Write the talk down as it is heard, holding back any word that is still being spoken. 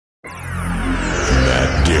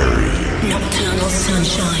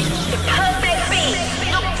Sunshine. The perfect beat,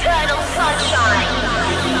 Nocturnal Sunshine.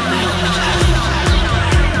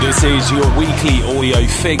 This is your weekly audio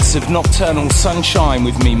fix of Nocturnal Sunshine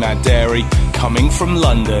with me, Matt Darey, coming from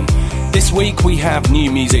London. This week we have new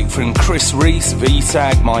music from Chris Reese,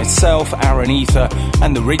 VSAG, myself, Aaron Ether,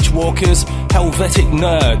 and the Ridge Walkers, Helvetic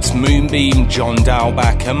Nerds, Moonbeam, John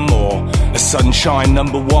Dalbach, and more. A Sunshine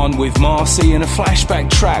 #1 with Marcy and a flashback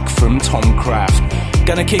track from Tom Craft.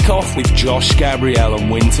 Gonna kick off with Josh Gabriel and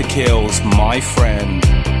Winter Kills, My Friend.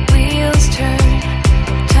 Wheels turn,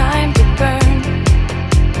 time to burn.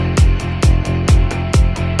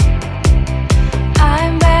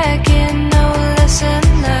 I'm back in, no lesson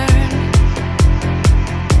learned.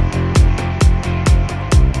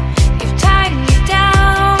 You've tied me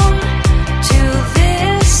down, to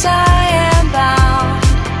this I am bound.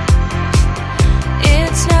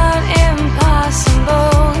 It's not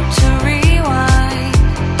impossible to rewind.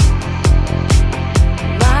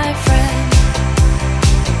 My friend,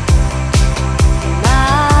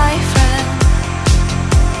 my friend,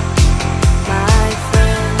 my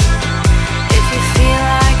friend. If you feel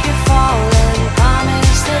like you're falling,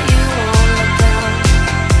 promise that you won't look down.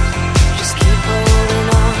 Just keep holding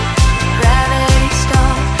on, gravity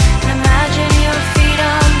stall, and imagine your feet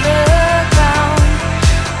on the ground.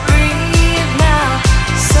 Breathe now,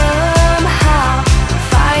 somehow.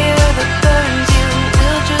 Fire that burns you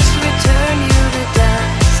will just return you to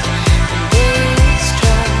dust. And this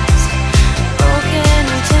trust, broken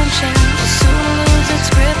intention, will soon lose its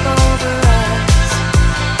grip over us.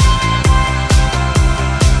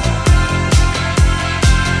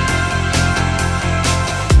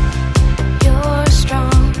 You're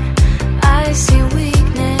strong, I see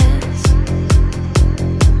weakness.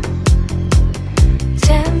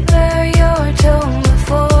 Temper your tone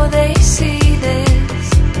before they see this.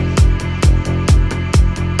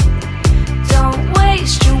 Don't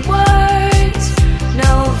waste your words,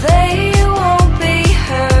 no they won't be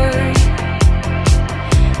heard.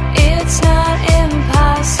 It's not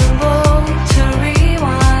impossible to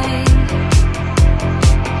rewind.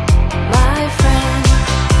 My friend,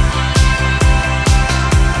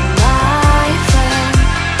 my friend.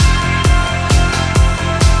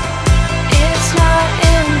 It's not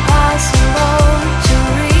impossible to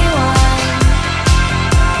rewind.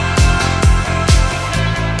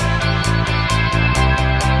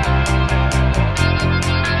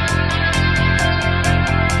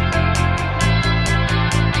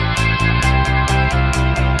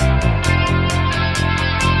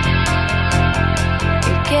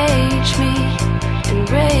 Engage me,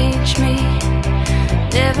 enrage me.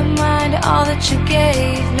 Never mind all that you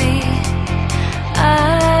gave me.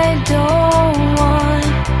 I don't want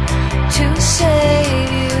to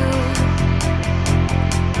save you,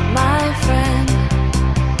 my friend.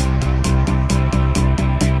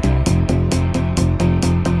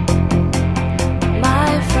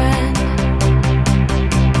 My friend.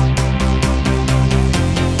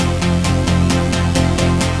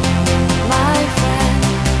 My friend.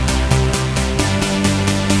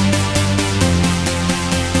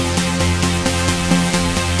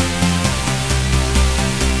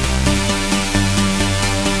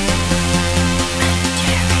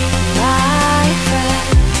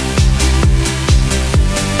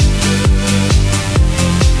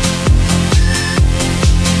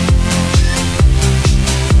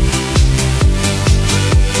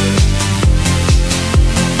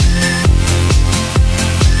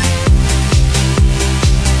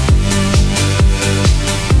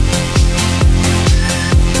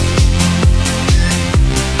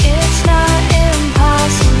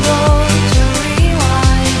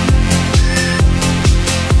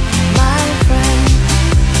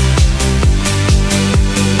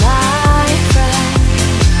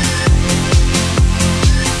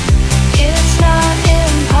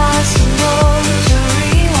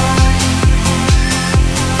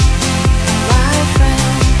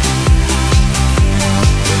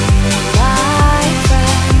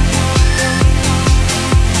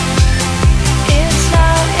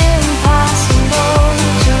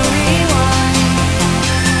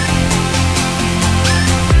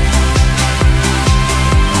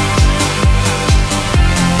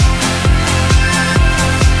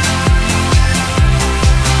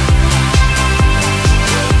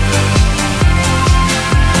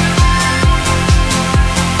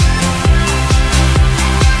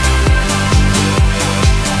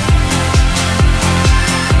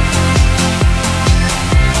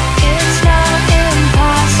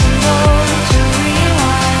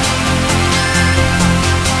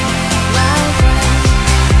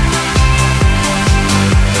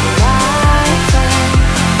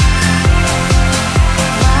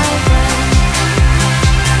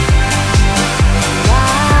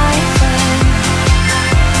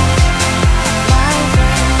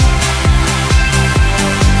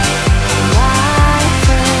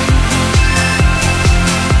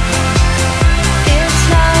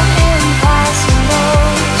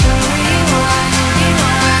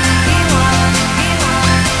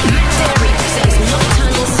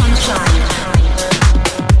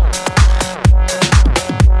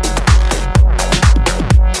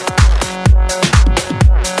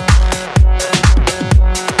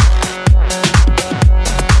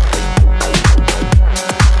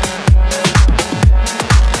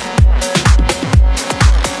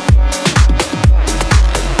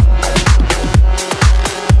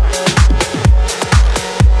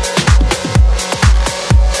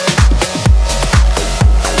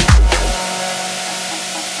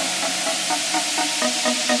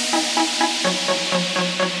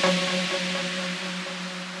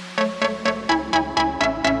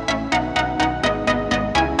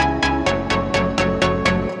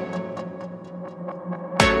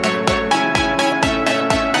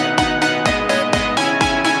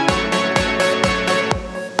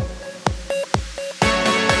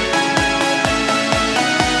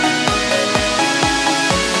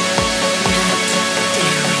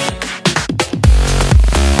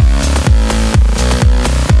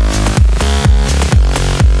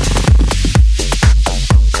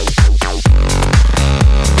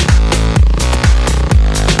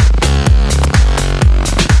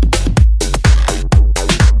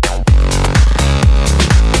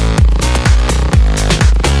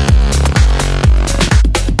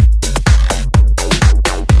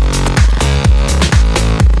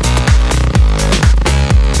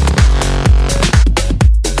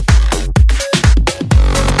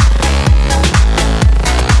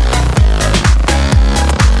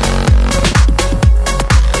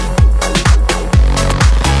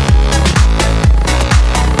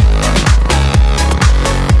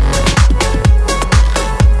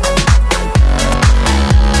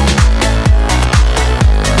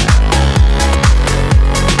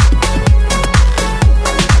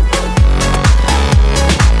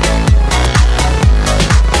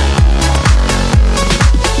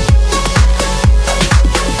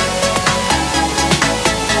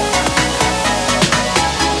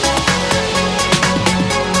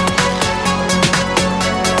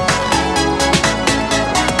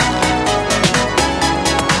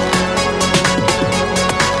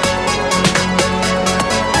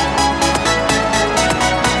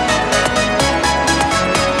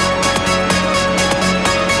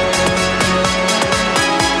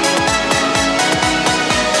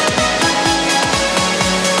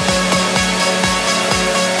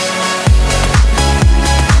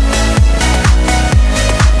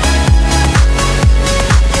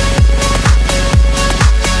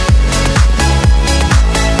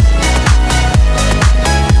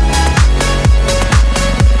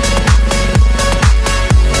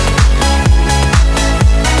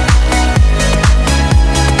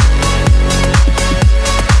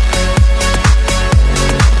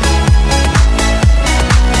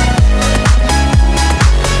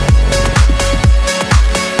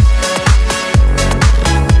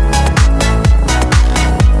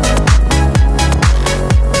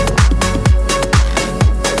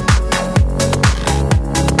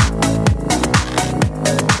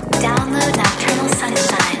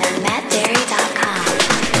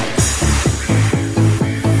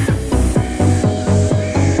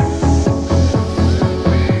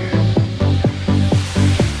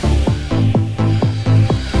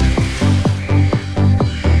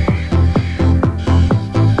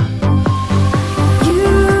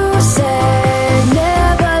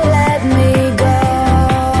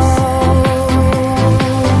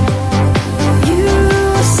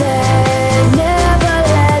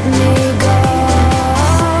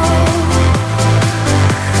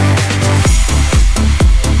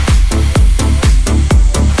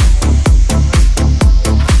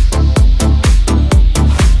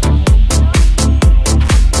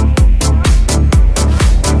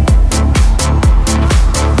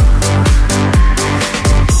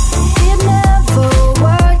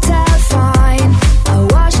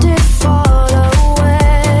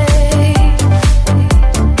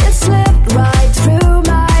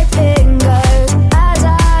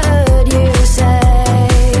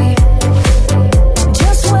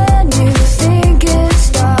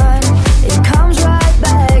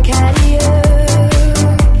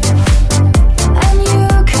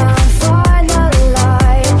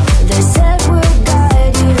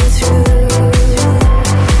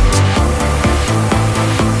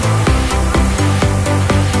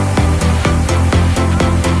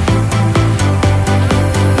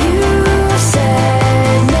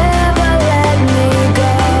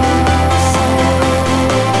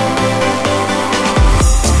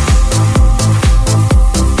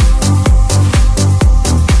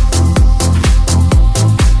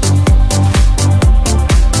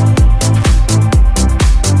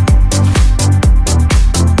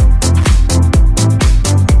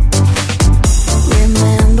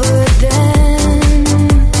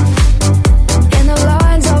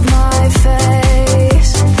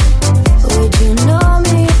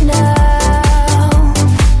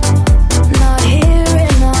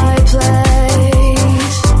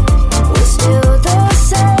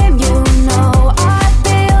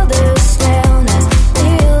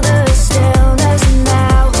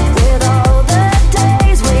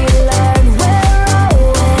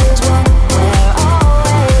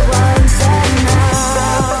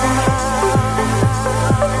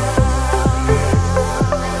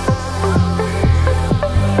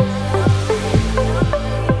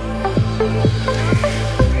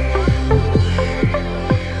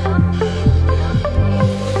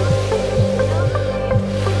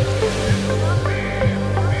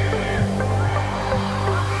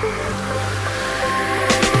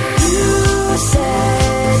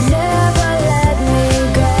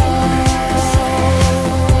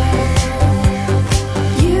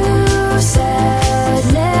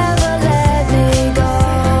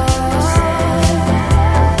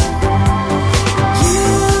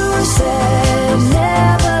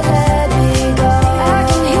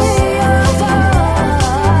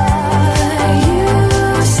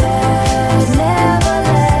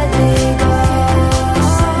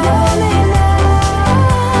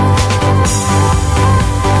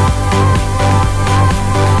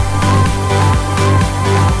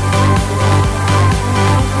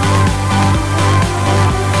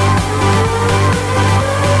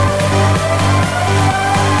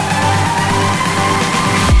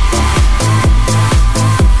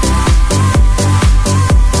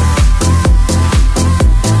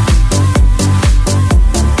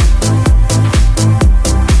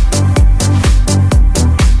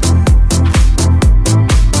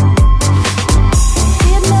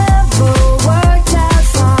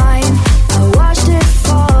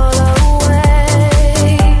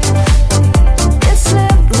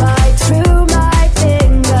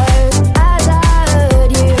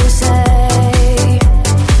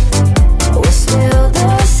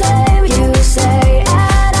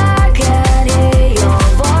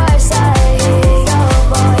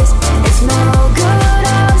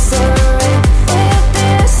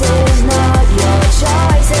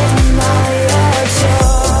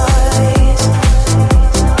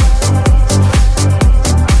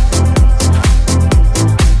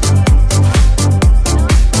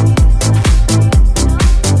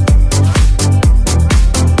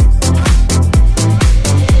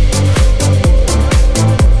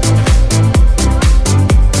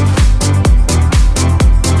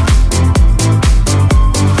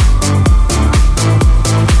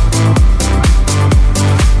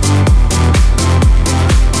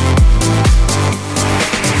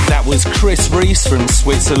 Reese from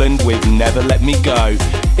Switzerland with Never Let Me Go.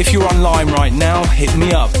 If you're online right now, hit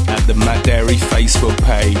me up at the Matt Darey Facebook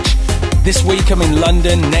page. This week I'm in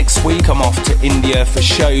London, next week I'm off to India for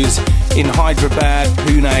shows in Hyderabad,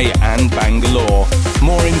 Pune and Bangalore.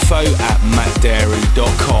 More info at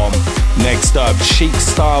mattdarey.com. Next up, Chic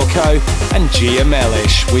Style Co and Gia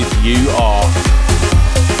Mellish with You Are.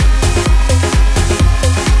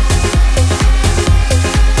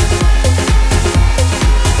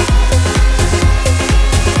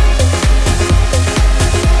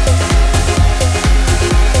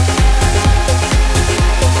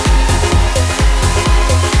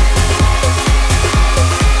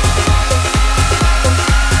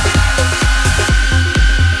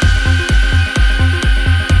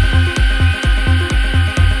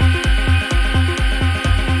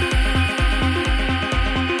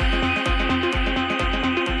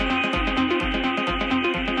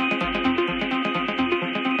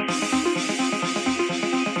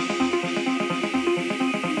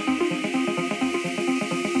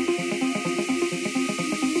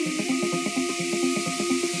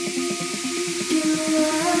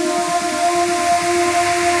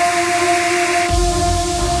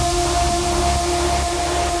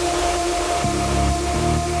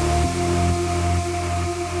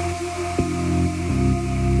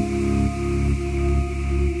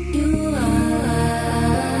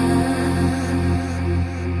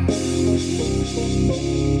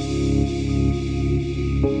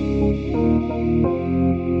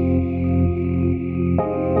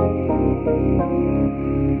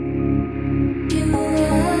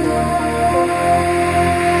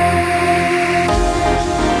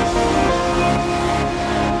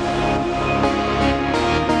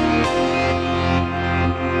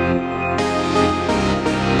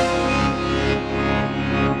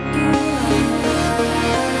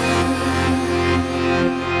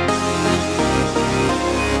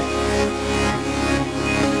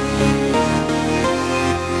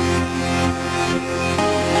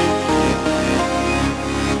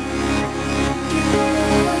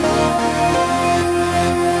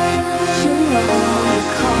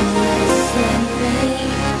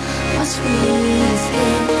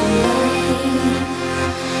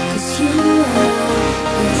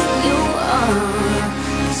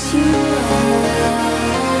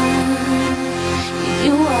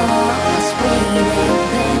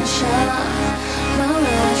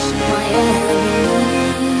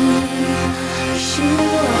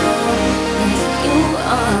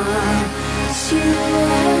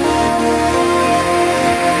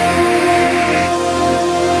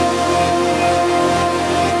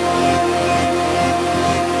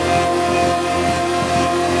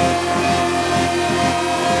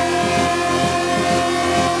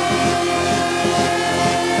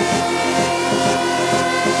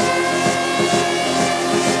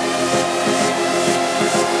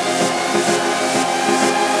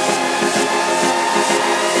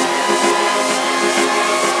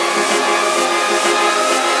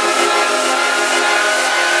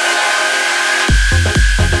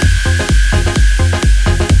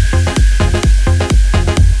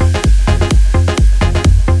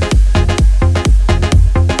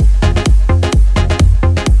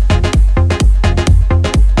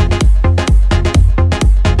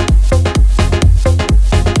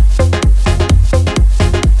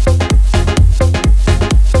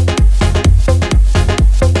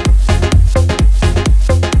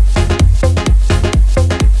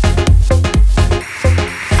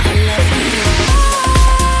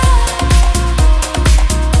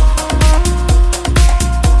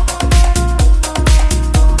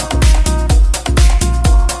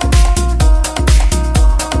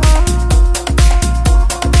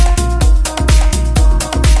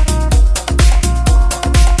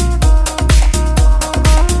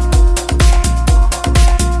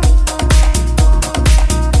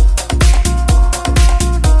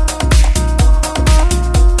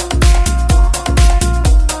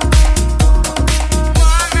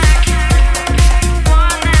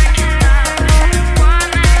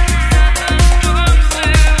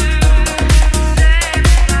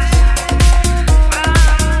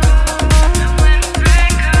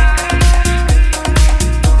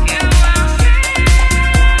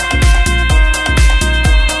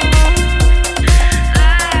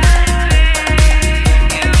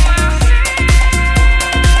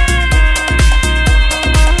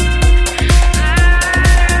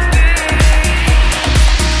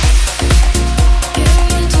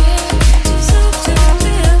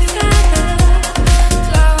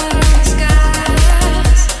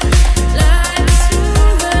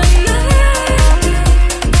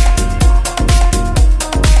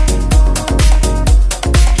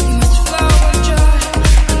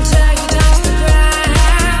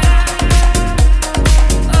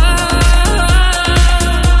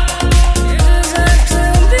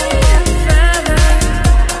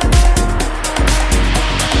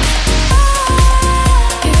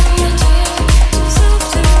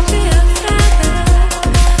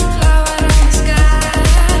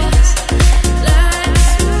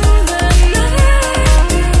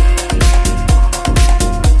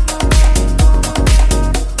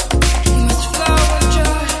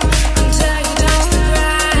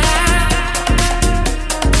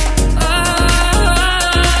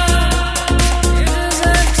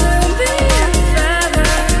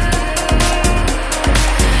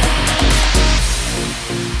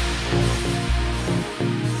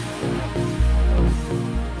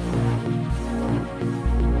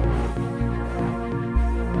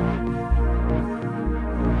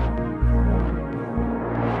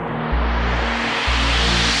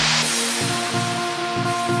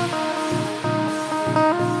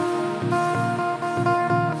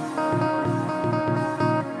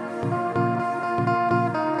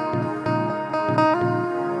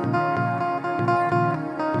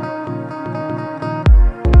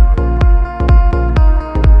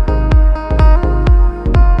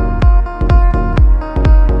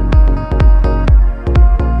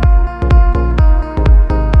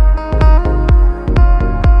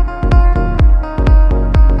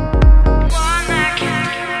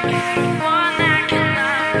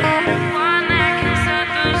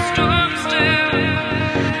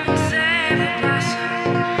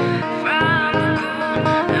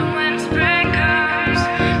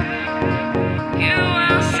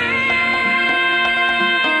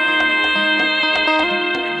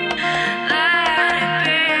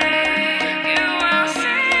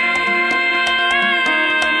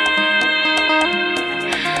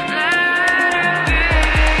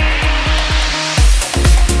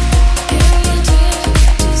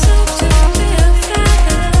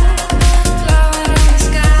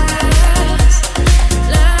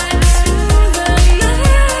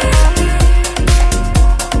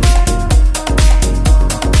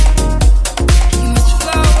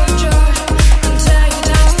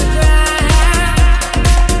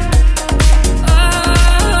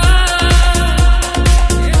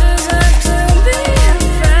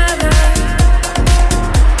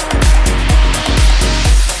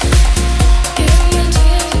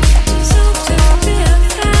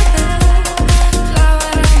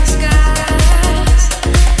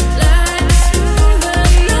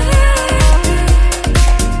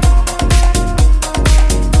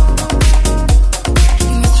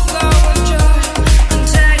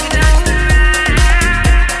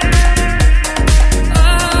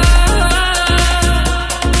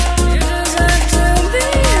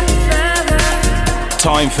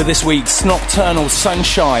 Time for this week's Nocturnal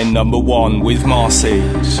Sunshine #1 with Marcy.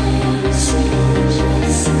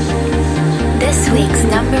 This week's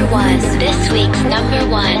number one. This week's number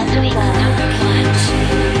one. This week's number one.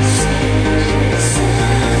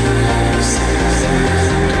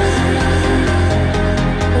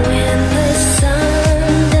 When the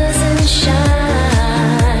sun doesn't shine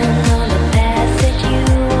on the path that you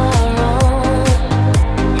are on,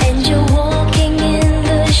 and you're walking in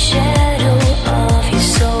the shadow of your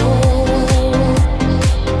soul,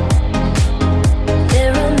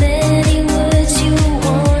 there are many words you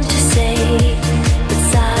want to say, but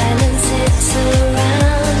silence it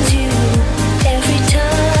surrounds you. Every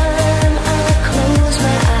time I close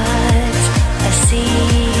my eyes, I see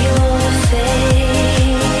your face.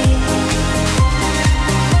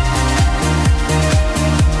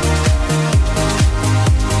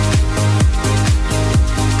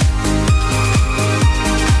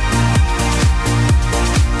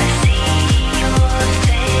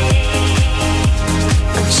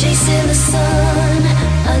 I'm chasing the sun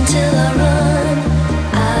until I run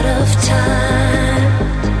out of time.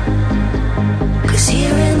 'Cause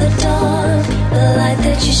here in the dark, the light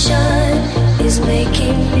that you shine is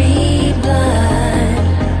making me blind.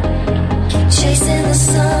 Keep chasing the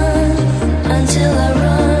sun until I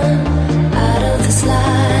run out of this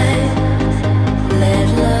light. Let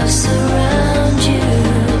love surround you.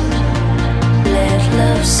 Let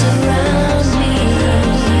love surround me.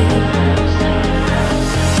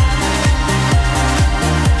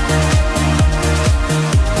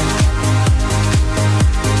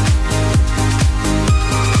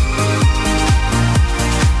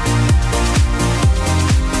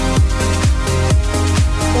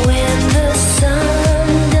 When the sun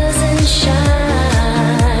doesn't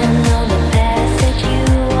shine on the path that you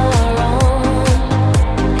are on,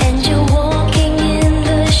 and you're walking in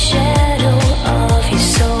the shadow of your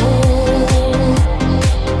soul,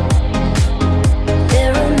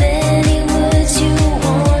 there are many words you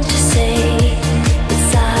want to say, but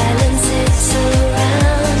silence it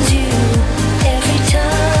surrounds you. Every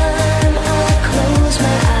time I close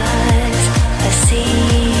my eyes, I see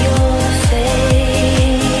your face.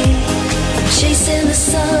 I'm chasing the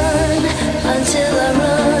sun until I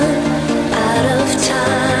run out of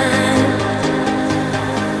time.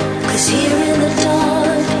 'Cause here in the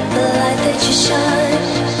dark, the light that you shine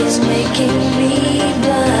is making me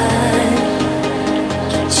blind.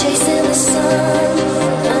 Keep chasing the sun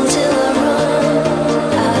until I run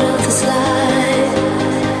out of this light.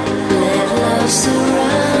 Let love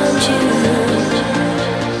surround you.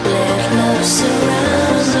 Let love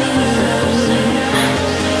surround me.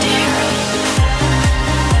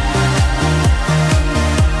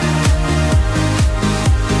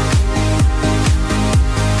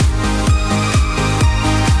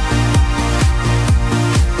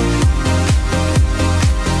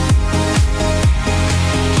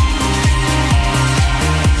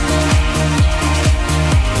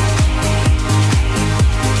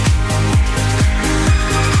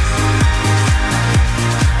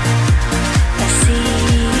 I see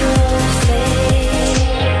your face.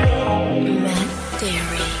 Matt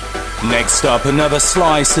Derry. Next up, another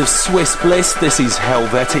slice of Swiss bliss. This is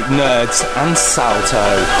Helvetic Nerds and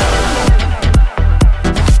Salto.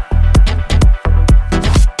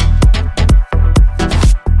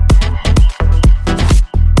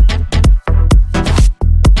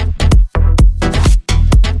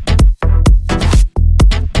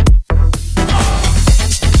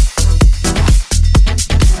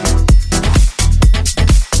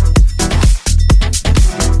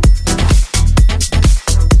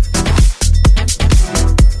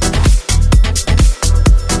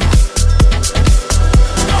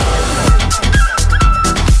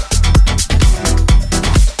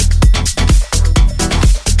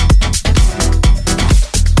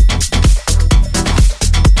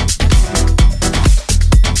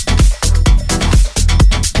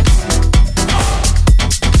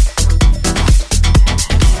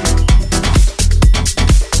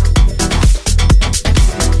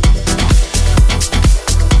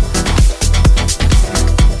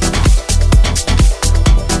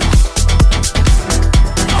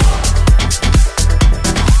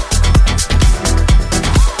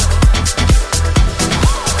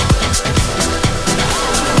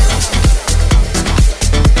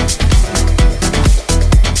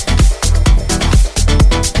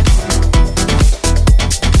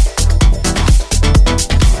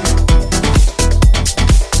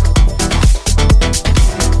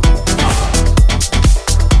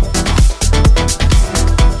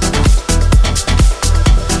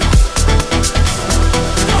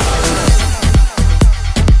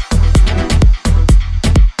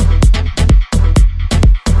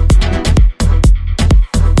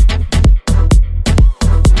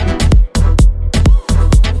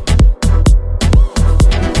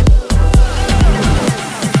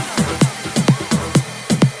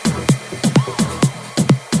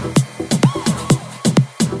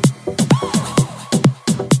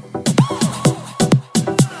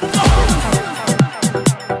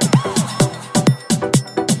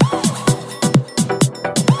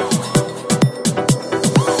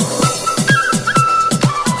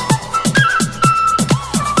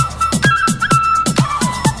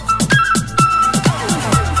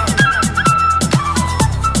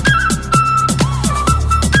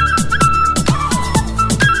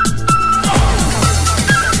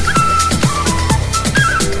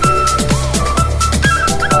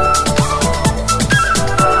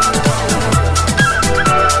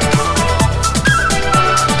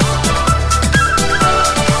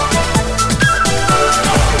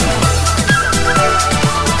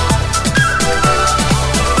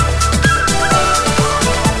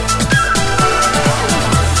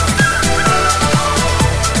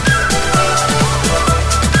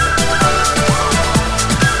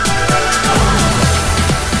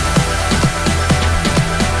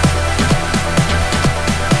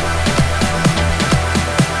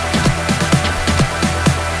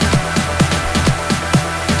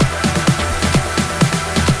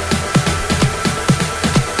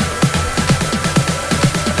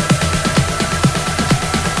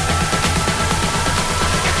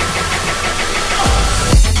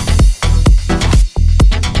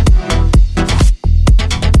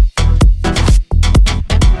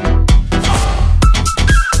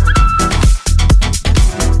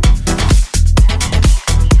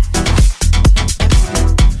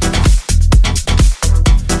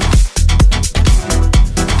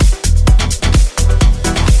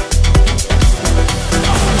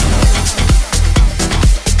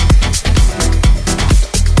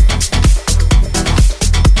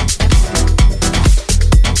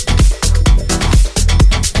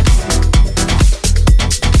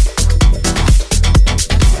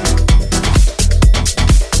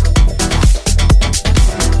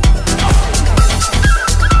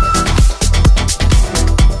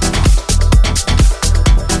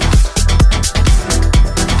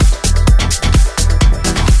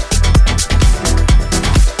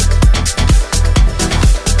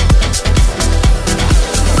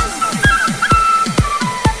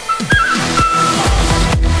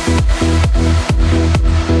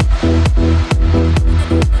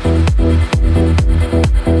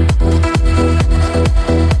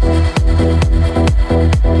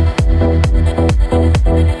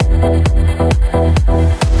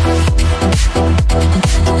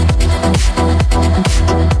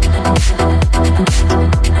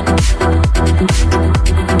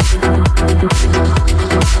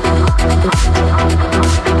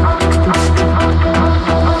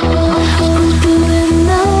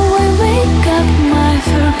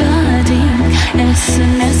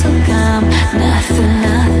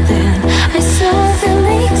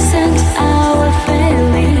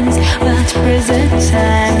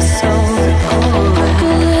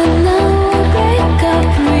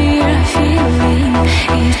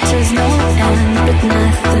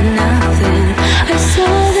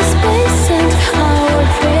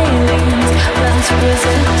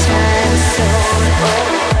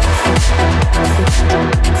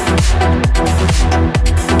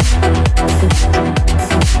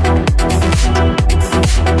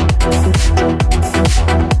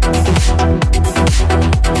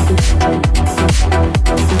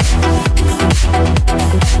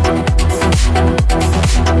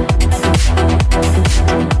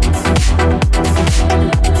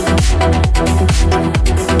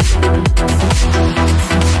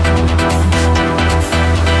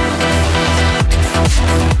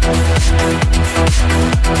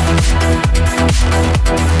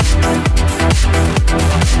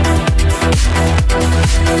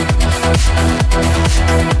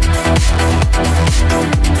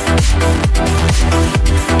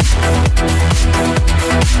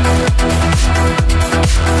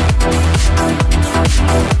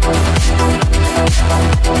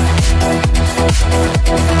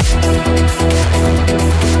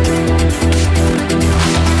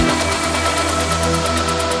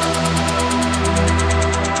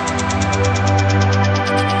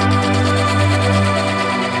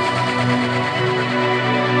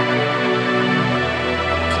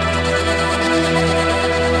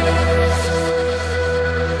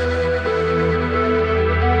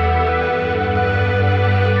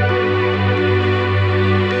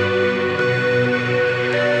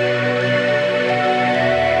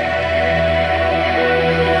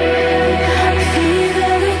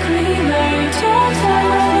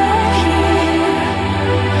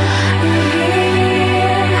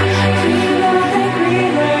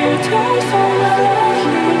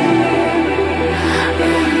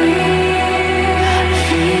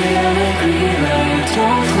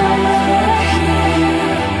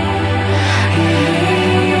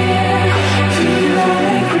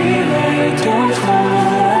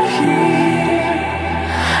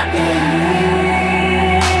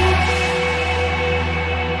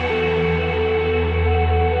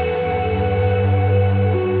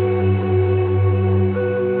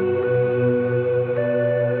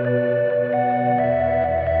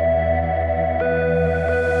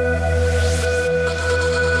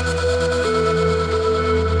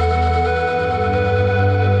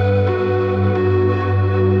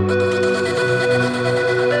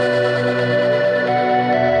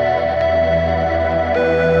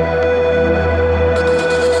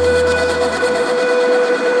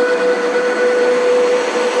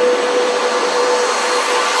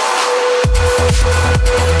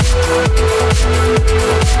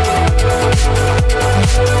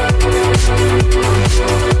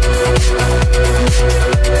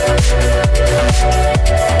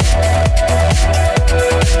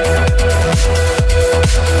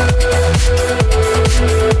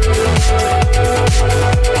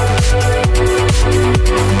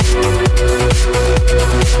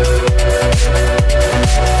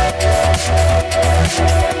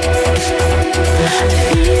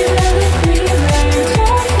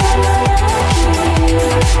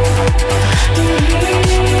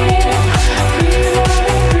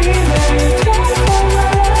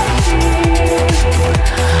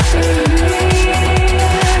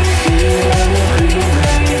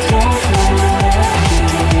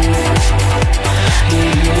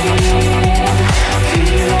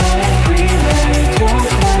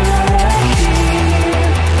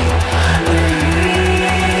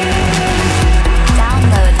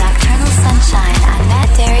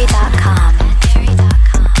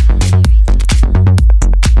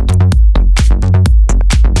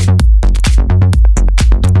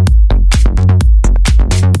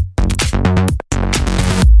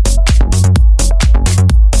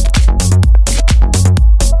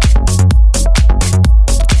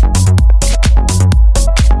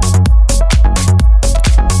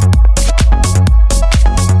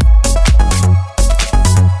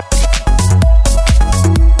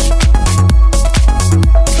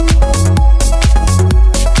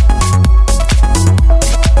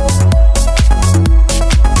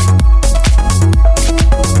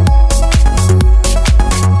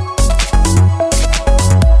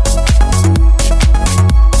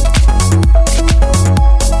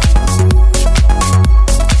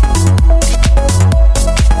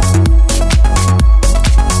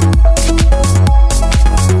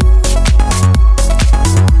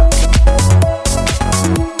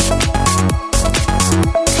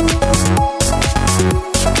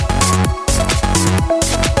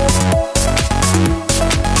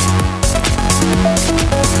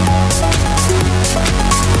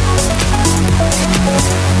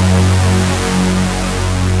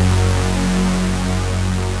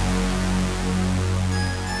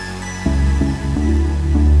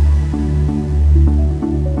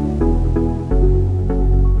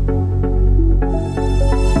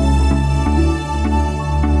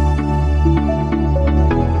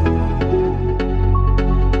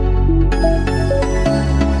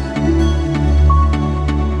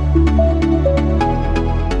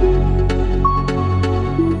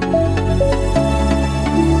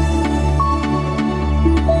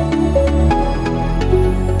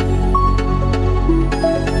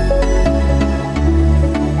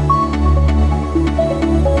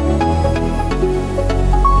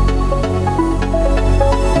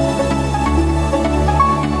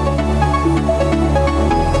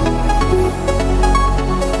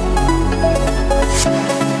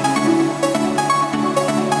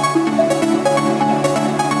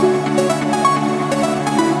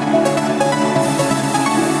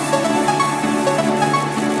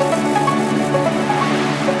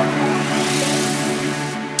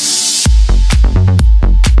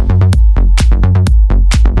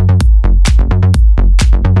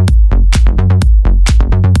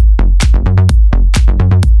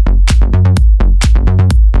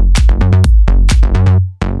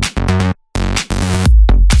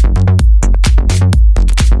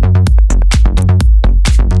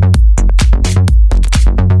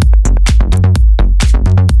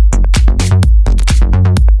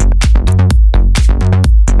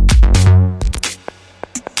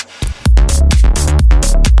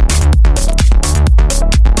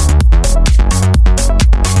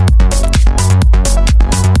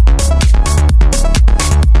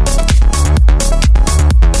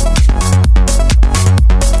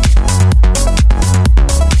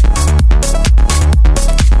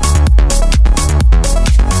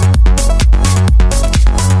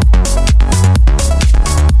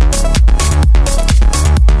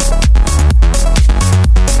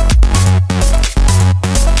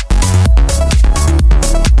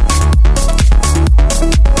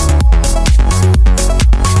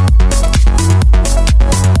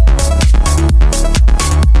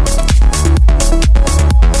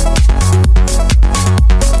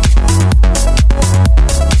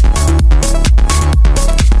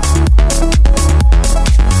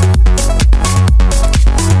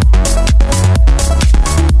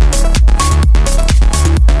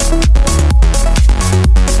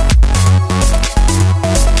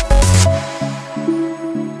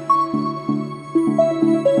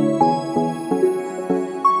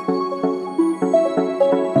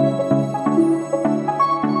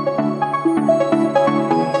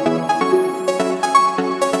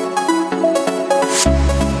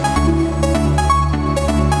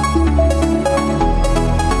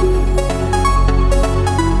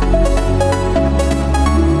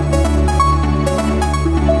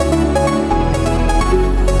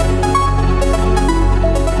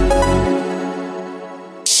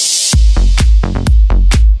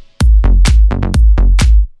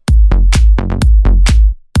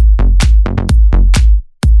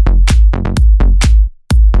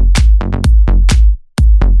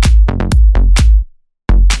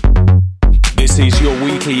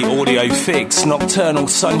 Fix Nocturnal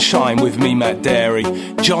Sunshine with me, Matt Darey.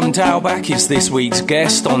 John Dalbach is this week's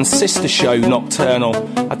guest on Sister Show Nocturnal.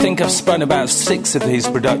 I think I've spun about 6 of his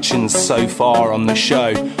productions so far on the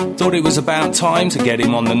show. Thought it was about time to get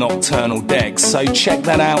him on the Nocturnal deck, so check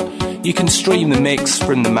that out. You can stream the mix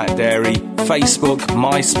from the Matt Darey Facebook,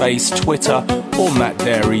 MySpace, Twitter or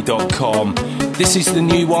mattdarey.com. This is the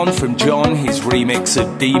new one from John, his remix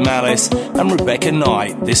of D Malice and Rebecca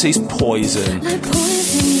Knight. This is Poison. Like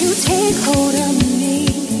poison, you take hold of me.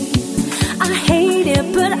 I hate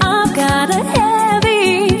it, but I've gotta have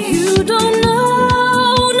it. You don't know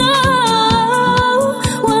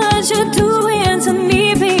what you're doing to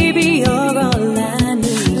me, baby. You're all I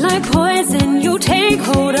need. Like poison, you take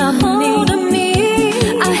hold of me.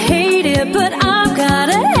 I hate it, but I've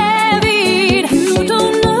gotta have it. You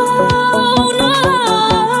don't know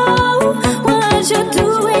what you're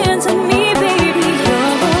doing to me, baby.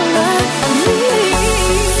 You're all I need.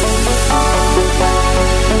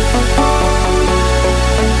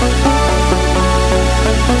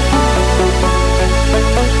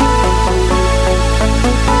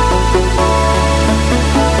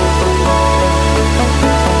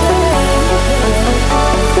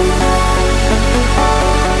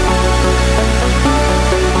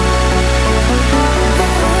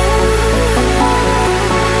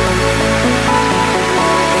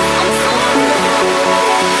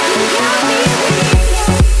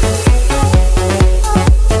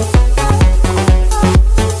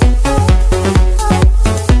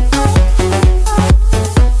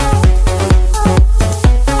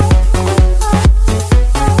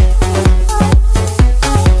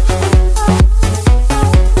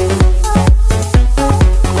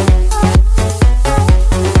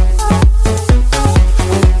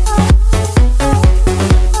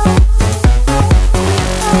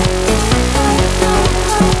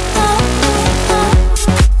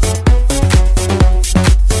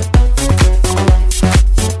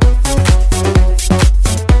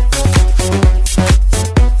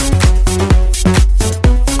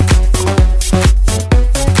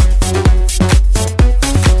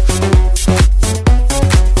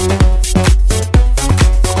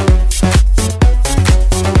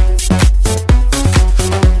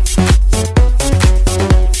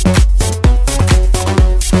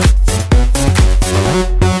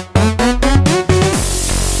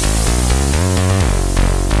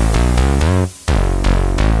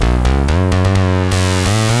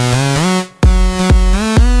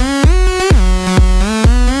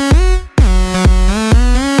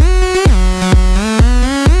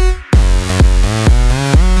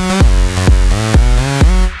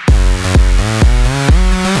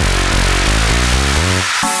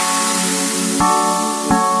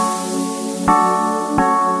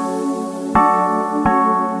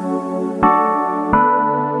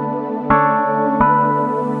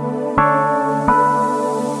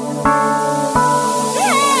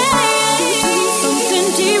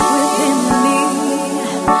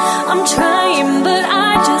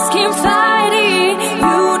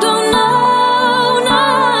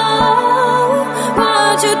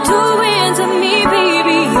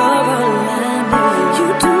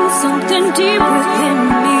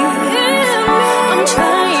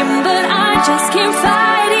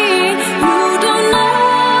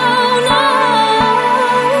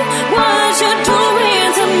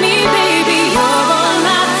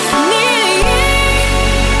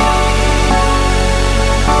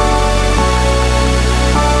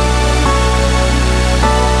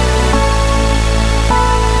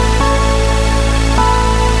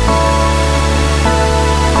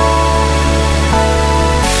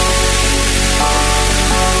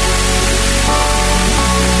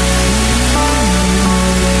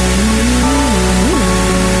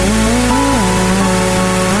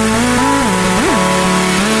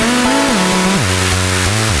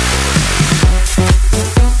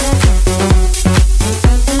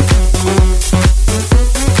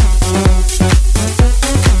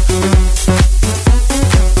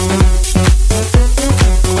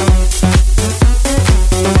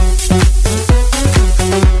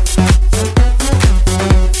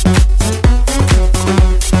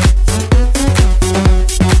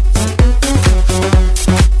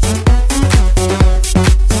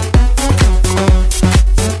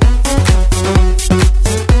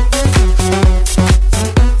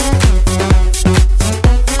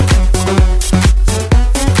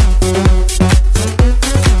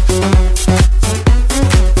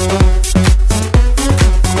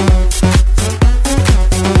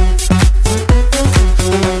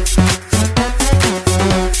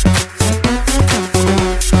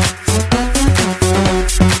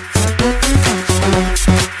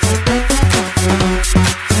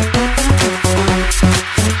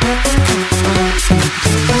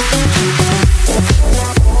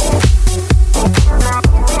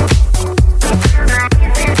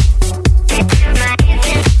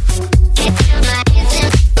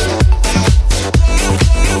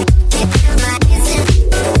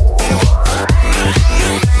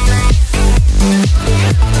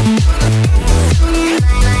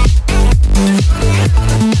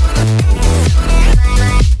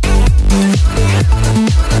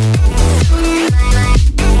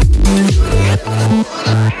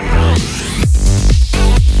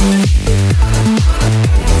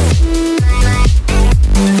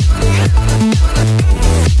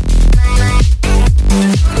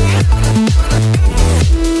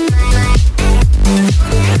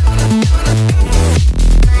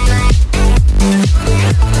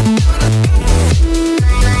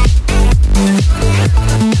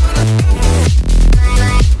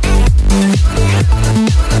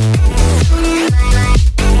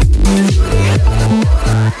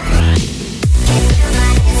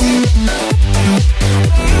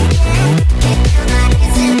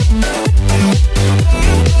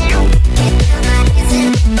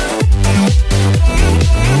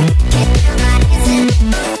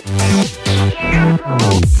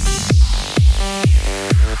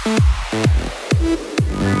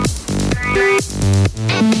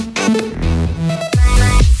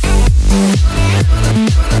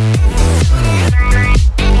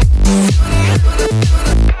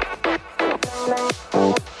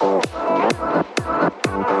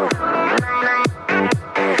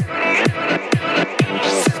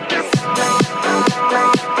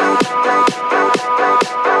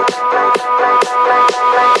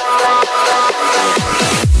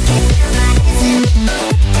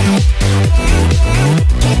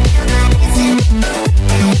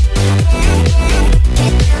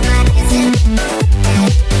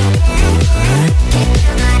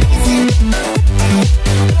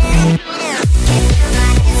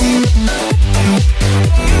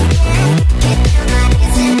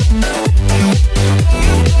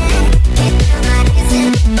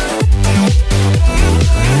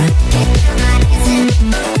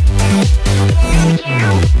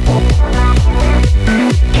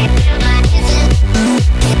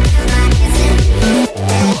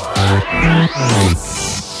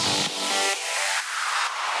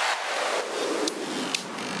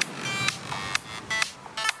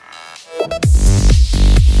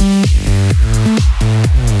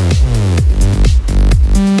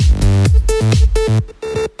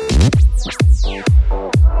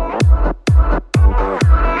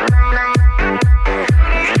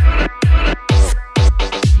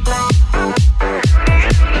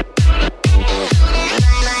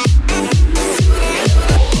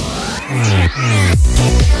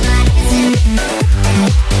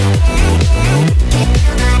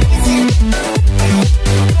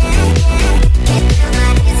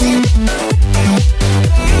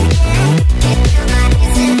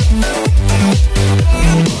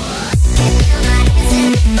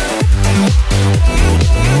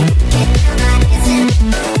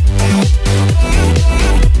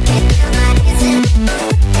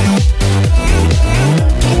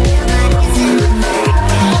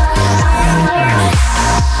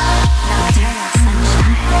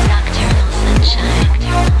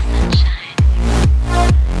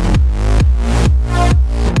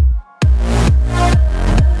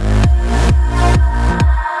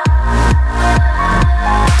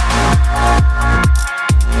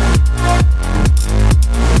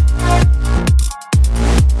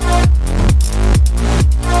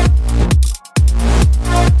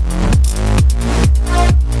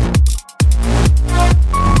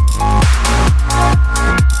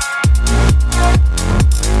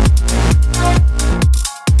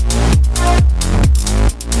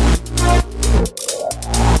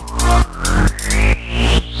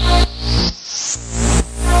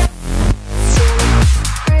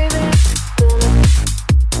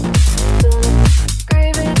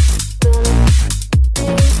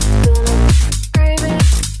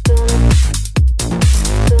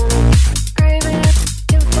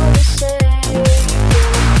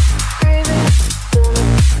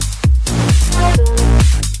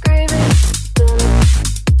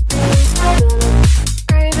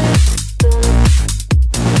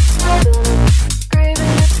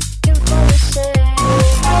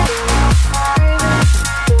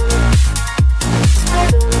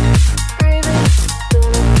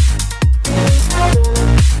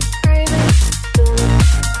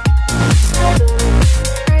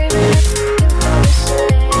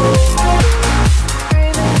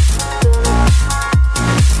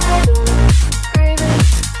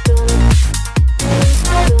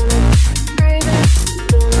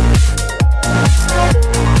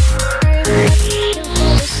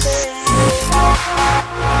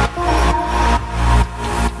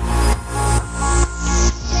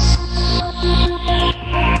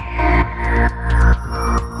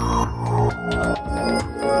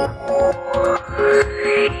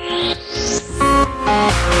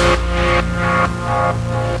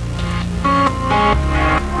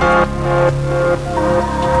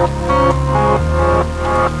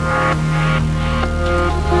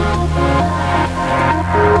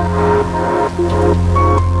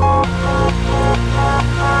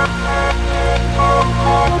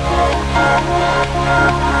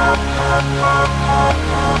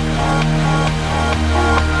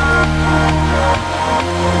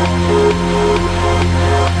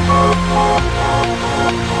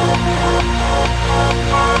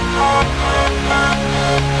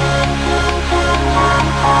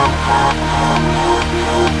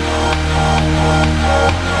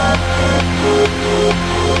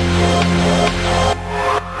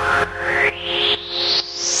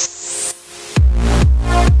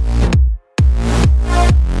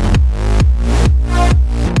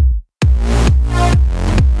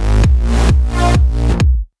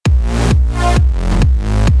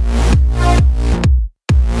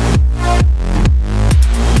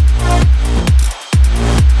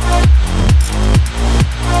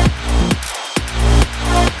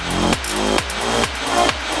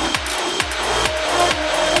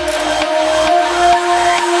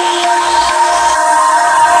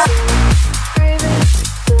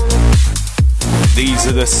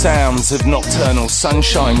 The sounds of Nocturnal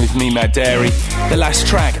Sunshine with me, Mad Dairy. The last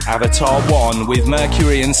track, Avatar 1 with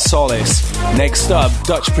Mercury and Solace. Next up,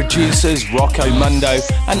 Dutch producers Rocco Mundo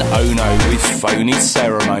and Ono with Phony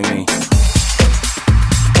Ceremony.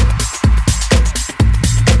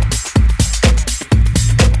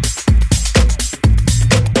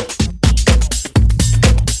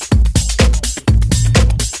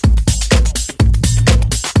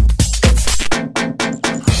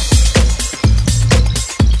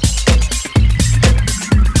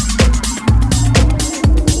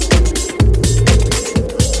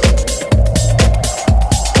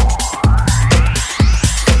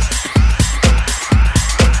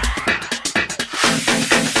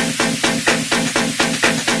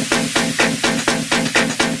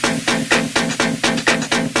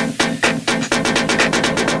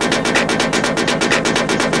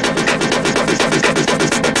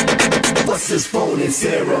 This phony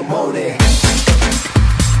ceremony.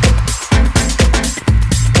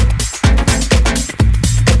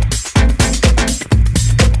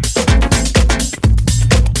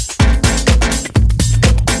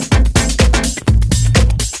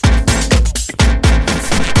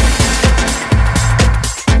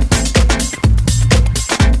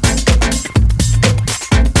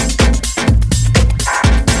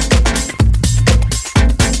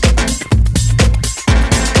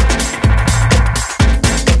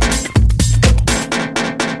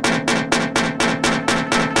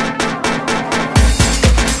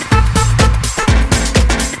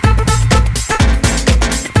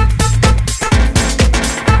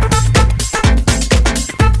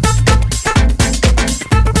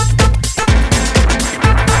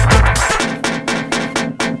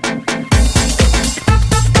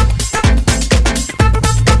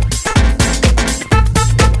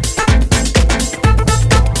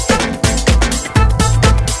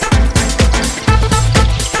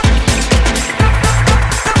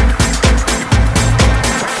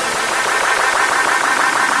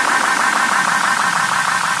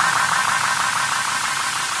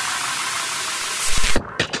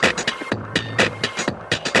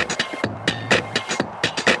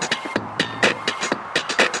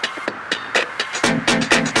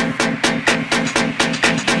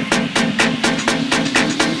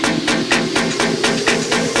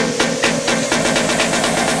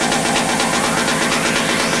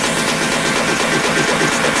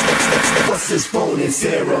 This phony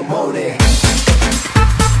ceremony.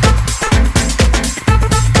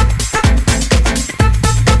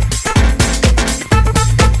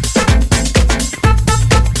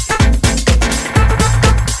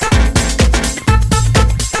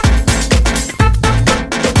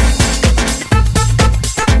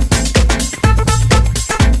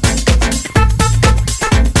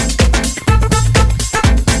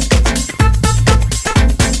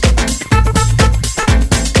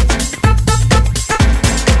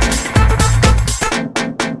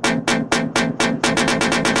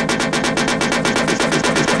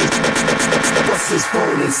 This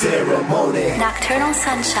phony ceremony. Nocturnal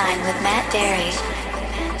Sunshine with Matt Derry.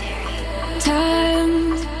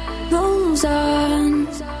 Time moves on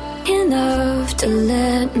enough to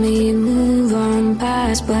let me move on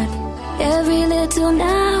past, but every little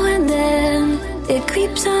now and then it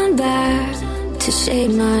creeps on back to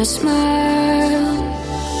shade my smile.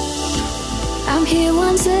 I'm here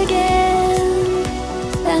once again,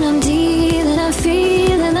 and I'm dealing, I'm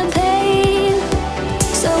feeling the pain.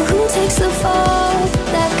 So who takes the fall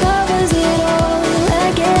that covers it all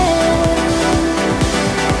again?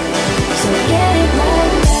 So get it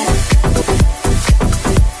right back.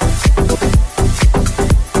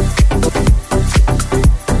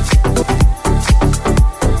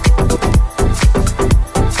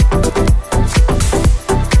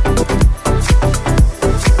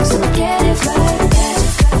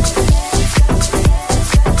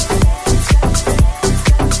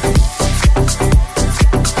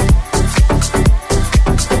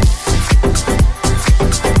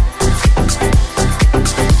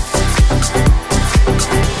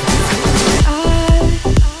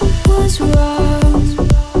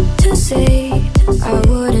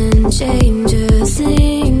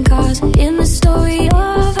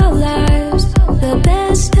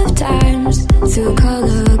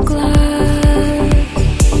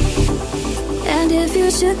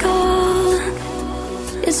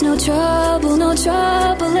 trouble, no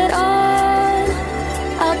trouble at all.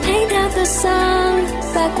 I'll paint out the sun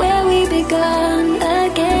back where we begun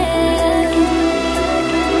again.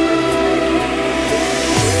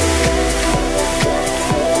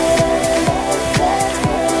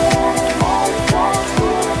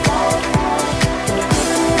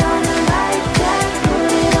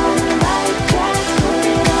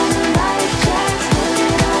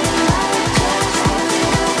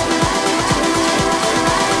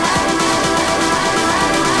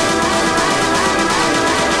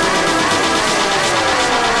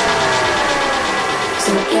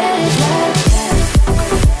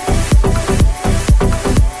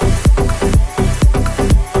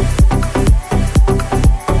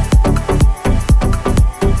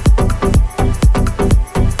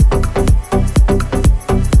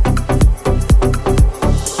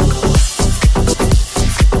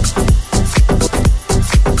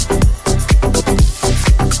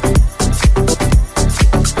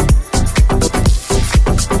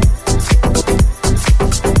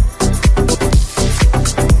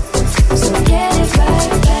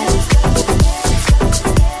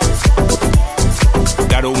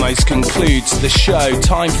 Concludes the show.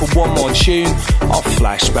 Time for one more tune, our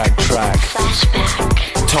flashback track.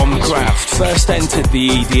 Tom Kraft first entered the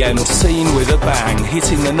EDM scene with a bang,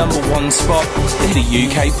 hitting the #1 spot in the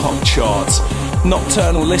UK pop charts.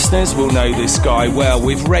 Nocturnal listeners will know this guy well,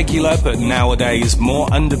 with regular but nowadays more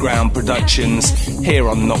underground productions here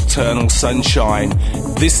on Nocturnal Sunshine.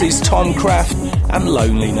 This is Tom Kraft and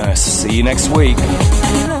Loneliness. See you next week.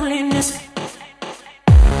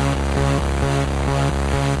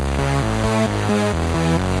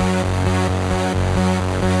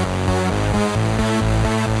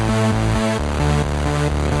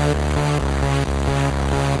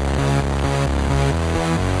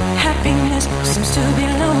 Seems to be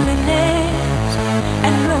loneliness,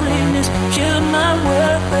 and loneliness killed my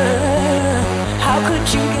world. How could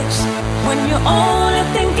you guess when you're only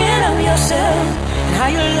thinking of yourself and how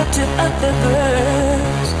you look to other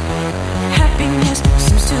girls? Happiness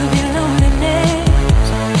seems to be loneliness,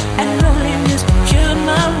 and